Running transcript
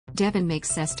Devon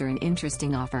makes Esther an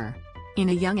interesting offer. In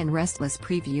a Young and Restless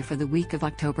preview for the week of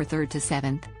October 3rd to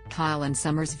 7th, Kyle and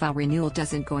Summer's vow renewal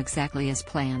doesn't go exactly as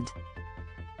planned.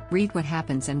 Read what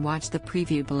happens and watch the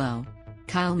preview below.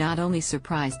 Kyle not only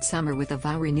surprised Summer with a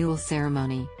vow renewal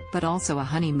ceremony, but also a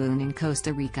honeymoon in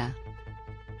Costa Rica.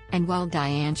 And while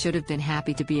Diane should have been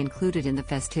happy to be included in the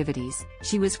festivities,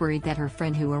 she was worried that her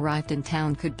friend who arrived in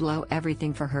town could blow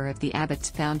everything for her if the Abbotts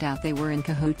found out they were in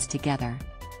cahoots together.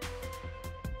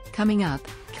 Coming up,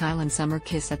 Kyle and Summer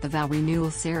kiss at the vow renewal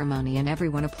ceremony and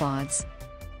everyone applauds.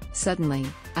 Suddenly,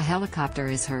 a helicopter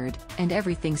is heard, and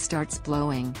everything starts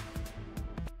blowing.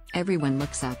 Everyone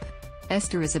looks up.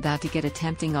 Esther is about to get a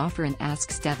tempting offer and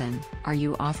asks Devon, "Are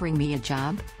you offering me a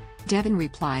job?" Devon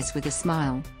replies with a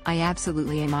smile, "I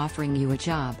absolutely am offering you a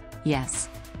job, yes."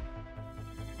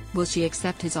 Will she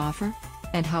accept his offer?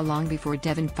 And how long before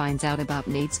Devon finds out about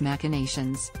Nate's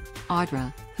machinations?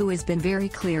 Audra, who has been very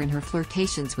clear in her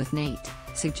flirtations with Nate,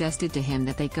 suggested to him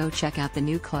that they go check out the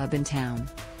new club in town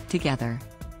together.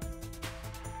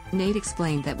 Nate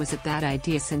explained that was a bad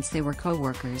idea since they were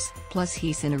co-workers, plus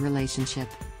he's in a relationship.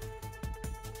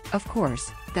 Of course,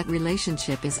 that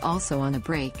relationship is also on a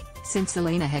break, since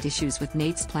Elena had issues with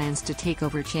Nate's plans to take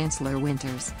over Chancellor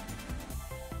Winters.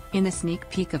 In a sneak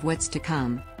peek of what's to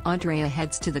come, Andrea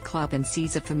heads to the club and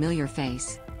sees a familiar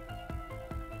face.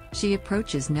 She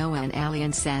approaches Noah and Allie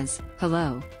and says,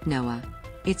 "Hello, Noah.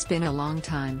 It's been a long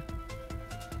time."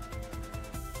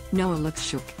 Noah looks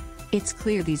shook. It's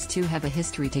clear these two have a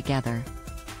history together.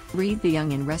 Read the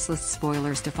Young and Restless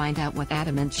spoilers to find out what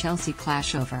Adam and Chelsea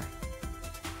clash over.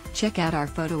 Check out our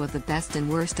photo of the best and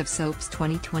worst of soaps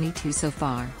 2022 so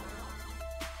far.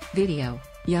 Video,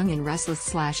 Young and Restless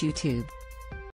 /YouTube.